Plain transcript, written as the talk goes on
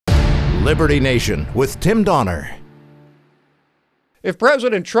Liberty Nation with Tim Donner. If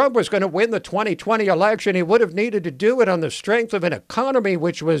President Trump was going to win the 2020 election, he would have needed to do it on the strength of an economy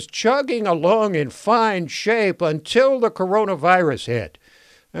which was chugging along in fine shape until the coronavirus hit,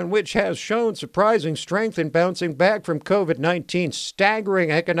 and which has shown surprising strength in bouncing back from COVID-19's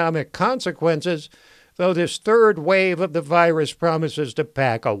staggering economic consequences, though this third wave of the virus promises to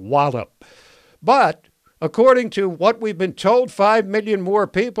pack a wallop. But according to what we've been told, 5 million more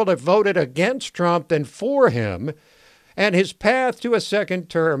people have voted against Trump than for him, and his path to a second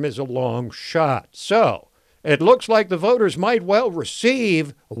term is a long shot. So it looks like the voters might well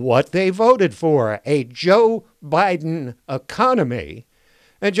receive what they voted for, a Joe Biden economy.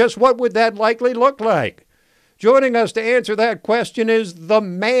 And just what would that likely look like? Joining us to answer that question is the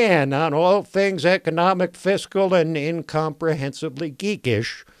man on all things economic, fiscal, and incomprehensibly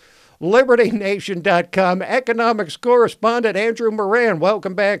geekish, LibertyNation.com economics correspondent Andrew Moran.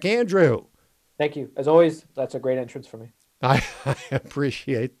 Welcome back, Andrew. Thank you. As always, that's a great entrance for me. I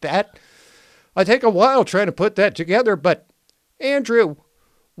appreciate that. I take a while trying to put that together, but Andrew,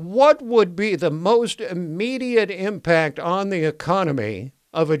 what would be the most immediate impact on the economy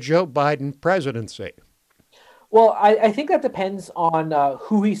of a Joe Biden presidency? Well, I think that depends on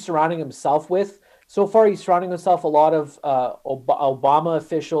who he's surrounding himself with. So far, he's surrounding himself a lot of Obama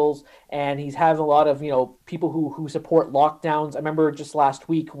officials, and he's having a lot of people who support lockdowns. I remember just last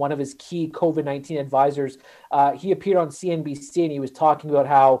week, one of his key COVID-19 advisors, he appeared on CNBC and he was talking about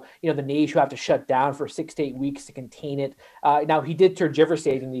how the nation have to shut down for 6 to 8 weeks to contain it. Now he did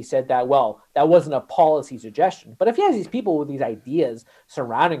tergiversate and he said that that wasn't a policy suggestion. But if he has these people with these ideas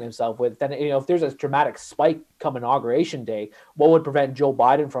surrounding himself with, then if there's a dramatic spike come inauguration day, what would prevent Joe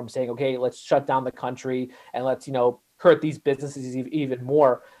Biden from saying, okay, let's shut down the country and let's hurt these businesses even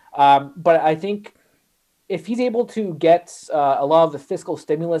more? But I think if he's able to get a lot of the fiscal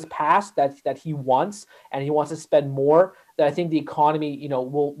stimulus passed that he wants, and he wants to spend more, then I think the economy,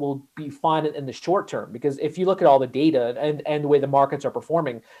 will be fine in the short term. Because if you look at all the data and the way the markets are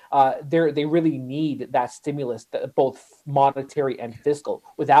performing, they really need that stimulus, both monetary and fiscal.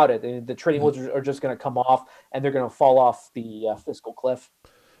 Without it, the trading wheels are just going to come off, and they're going to fall off the fiscal cliff.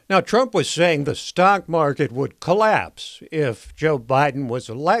 Now, Trump was saying the stock market would collapse if Joe Biden was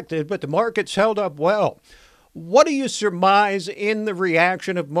elected, but the markets held up well. What do you surmise in the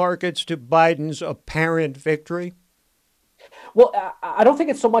reaction of markets to Biden's apparent victory? Well, I don't think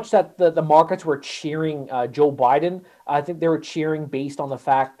it's so much that the markets were cheering Joe Biden. I think they were cheering based on the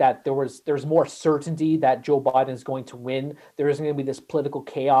fact that there's more certainty that Joe Biden is going to win. There isn't going to be this political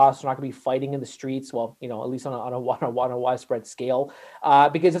chaos. We're not going to be fighting in the streets. Well, at least on a widespread scale.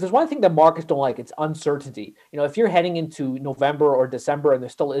 Because if there's one thing that markets don't like, it's uncertainty. If you're heading into November or December and there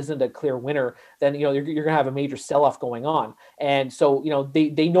still isn't a clear winner, then you're going to have a major sell-off going on. And so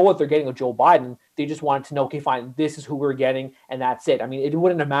they know what they're getting with Joe Biden. They just wanted to know, okay, fine, this is who we're getting, and that's it. I mean, it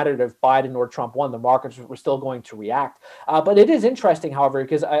wouldn't have mattered if Biden or Trump won. The markets were still going to react. But it is interesting, however,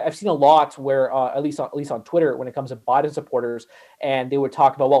 because I've seen a lot where, at least on Twitter, when it comes to Biden supporters, and they would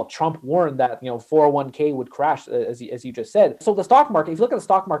talk about, well, Trump warned that 401k would crash, as you just said. So the stock market, if you look at the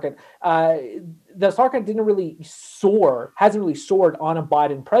stock market didn't really soar, hasn't really soared on a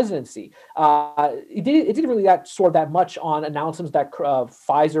Biden presidency. It didn't really soar that much on announcements that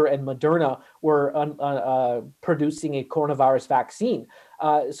Pfizer and Moderna were producing a coronavirus vaccine.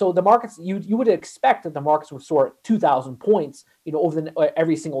 So the markets, you would expect that the markets would soar 2,000 points, over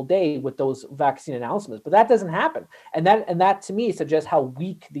every single day with those vaccine announcements, but that doesn't happen. And that to me suggests how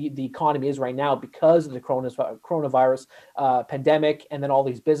weak the economy is right now because of the coronavirus pandemic, and then all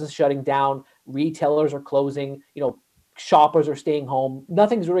these businesses shutting down, retailers are closing, shoppers are staying home.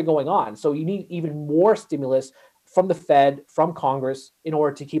 Nothing's really going on. So you need even more stimulus from the Fed, from Congress, in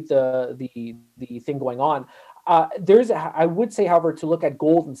order to keep the thing going on. I would say, however, to look at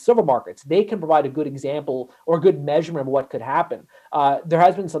gold and silver markets. They can provide a good example or a good measurement of what could happen. There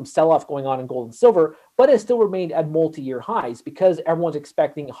has been some sell-off going on in gold and silver, but it still remained at multi-year highs because everyone's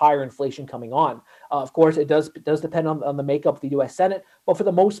expecting higher inflation coming on. Of course, it does depend on the makeup of the U.S. Senate, but for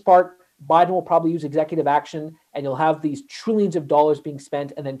the most part, Biden will probably use executive action, and you'll have these trillions of dollars being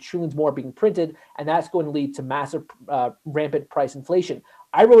spent and then trillions more being printed, and that's going to lead to massive rampant price inflation.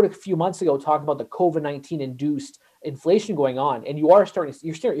 I wrote a few months ago talking about the COVID-19 induced inflation going on, and you're starting to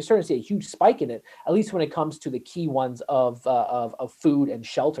see a huge spike in it, at least when it comes to the key ones of food and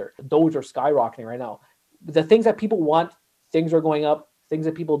shelter. Those are skyrocketing right now. The things that people want, things are going up. Things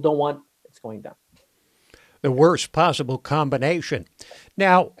that people don't want, it's going down. The worst possible combination.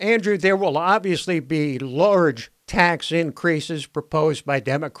 Now, Andrew, there will obviously be large tax increases proposed by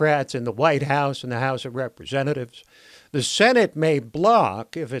Democrats in the White House and the House of Representatives. The Senate may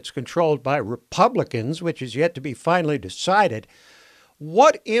block if it's controlled by Republicans, which is yet to be finally decided.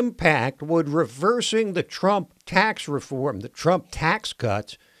 What impact would reversing the Trump tax reform, the Trump tax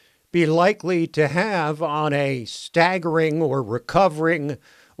cuts, be likely to have on a staggering or recovering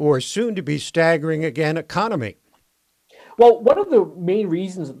or soon to be staggering again economy? Well, one of the main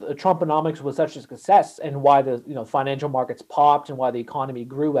reasons that Trumponomics was such a success and why the financial markets popped and why the economy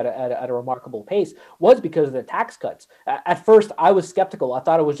grew at a remarkable pace was because of the tax cuts. At first, I was skeptical. I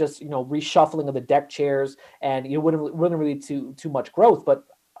thought it was just reshuffling of the deck chairs and it wouldn't really too much growth. But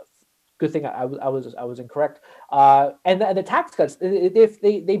good thing I was incorrect. And the tax cuts, if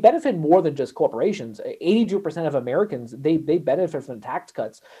they benefit more than just corporations. 82% of Americans they benefit from the tax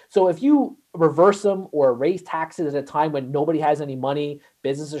cuts. So if you reverse them or raise taxes at a time when nobody has any money,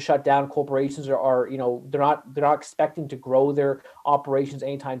 businesses are shut down, corporations are they're not expecting to grow their operations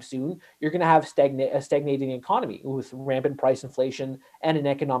anytime soon, you're going to have a stagnating economy with rampant price inflation and an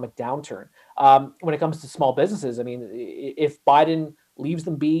economic downturn. When it comes to small businesses, I mean, if Biden leaves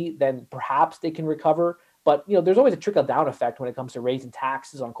them be, then perhaps they can recover. But there's always a trickle down effect when it comes to raising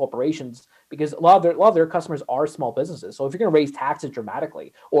taxes on corporations because a lot of their customers are small businesses. So if you're going to raise taxes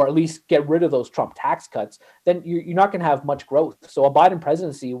dramatically, or at least get rid of those Trump tax cuts, then you're not going to have much growth. So a Biden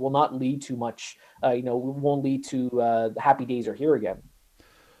presidency will not lead to much. Won't lead to happy days are here again.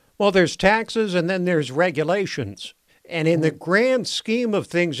 Well, there's taxes and then there's regulations. And in the grand scheme of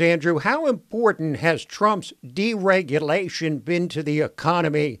things, Andrew, how important has Trump's deregulation been to the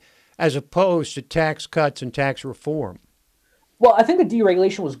economy as opposed to tax cuts and tax reform? Well, I think the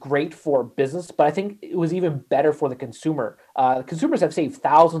deregulation was great for business, but I think it was even better for the consumer. Consumers have saved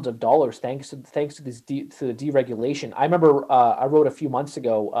thousands of dollars thanks to this to the deregulation. I remember I wrote a few months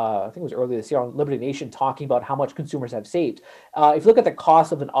ago, I think it was earlier this year on Liberty Nation, talking about how much consumers have saved. If you look at the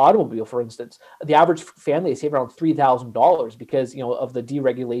cost of an automobile, for instance, the average family has saved around $3,000 because of the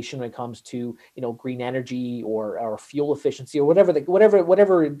deregulation when it comes to green energy or fuel efficiency or whatever. I think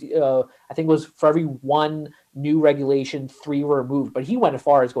it was for every one new regulation, 3 were removed, but he went as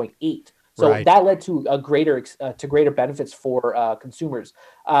far as going 8. So Right. that led to greater benefits for consumers.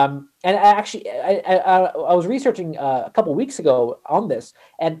 And I was researching a couple of weeks ago on this,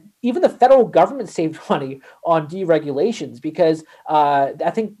 and even the federal government saved money on deregulations because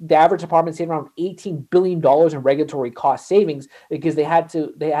I think the average department saved around $18 billion in regulatory cost savings because they had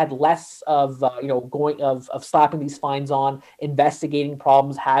less of slapping these fines on, investigating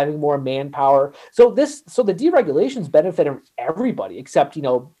problems, having more manpower. So the deregulations benefited everybody except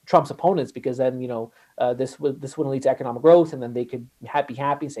Trump's opponents because then this wouldn't lead to economic growth, and then they could be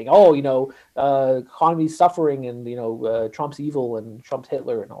happy saying, oh, economy's suffering, and Trump's evil and Trump's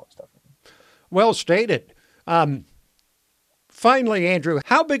Hitler and all that stuff. Well stated. Finally, Andrew,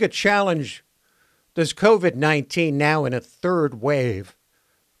 how big a challenge does COVID-19 now in a third wave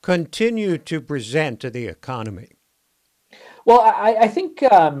continue to present to the economy? Well, I think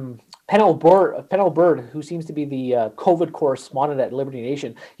Pennell Bird, who seems to be the COVID correspondent at Liberty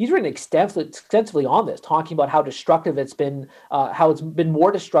Nation, he's written extensively on this, talking about how destructive it's been, how it's been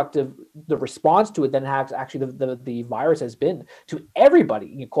more destructive, the response to it, than actually the virus has been to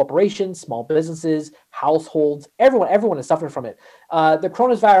everybody, corporations, small businesses, households, everyone has suffered from it. The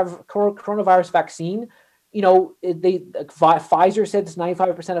coronavirus vaccine, Pfizer said it's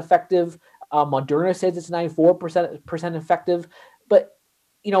 95% effective. Moderna says it's 94% effective, but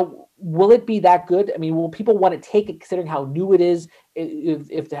will it be that good? I mean, will people want to take it considering how new it is?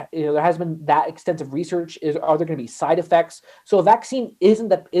 If there has been that extensive research, are there going to be side effects? So a vaccine isn't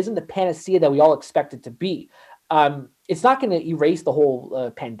the panacea that we all expect it to be. It's not going to erase the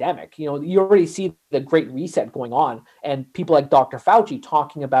whole pandemic. You already see the Great Reset going on, and people like Dr. Fauci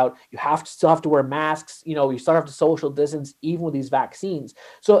talking about you still have to wear masks. You still have to social distance even with these vaccines.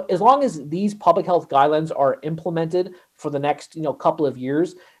 So as long as these public health guidelines are implemented for the next couple of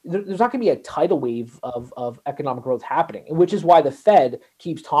years, there's not going to be a tidal wave of economic growth happening, which is why the Fed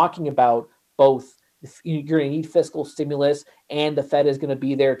keeps talking about both. You're going to need fiscal stimulus, and the Fed is going to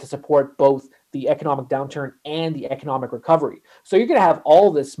be there to support both the economic downturn and the economic recovery. So you're going to have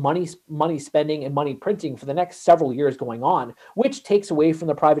all this money spending and money printing for the next several years going on, which takes away from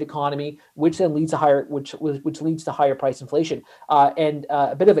the private economy, which then leads to higher price inflation. And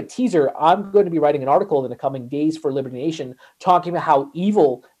a bit of a teaser: I'm going to be writing an article in the coming days for Liberty Nation talking about how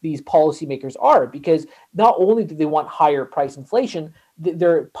evil these policymakers are, because not only do they want higher price inflation,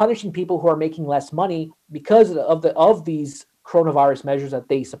 they're punishing people who are making less money because of these coronavirus measures that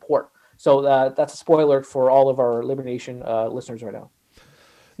they support. So that's a spoiler for all of our Liberty Nation listeners right now.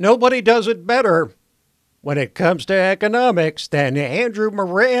 Nobody does it better when it comes to economics than Andrew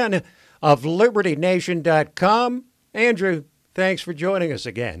Moran of LibertyNation.com. Andrew, thanks for joining us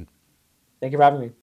again. Thank you for having me.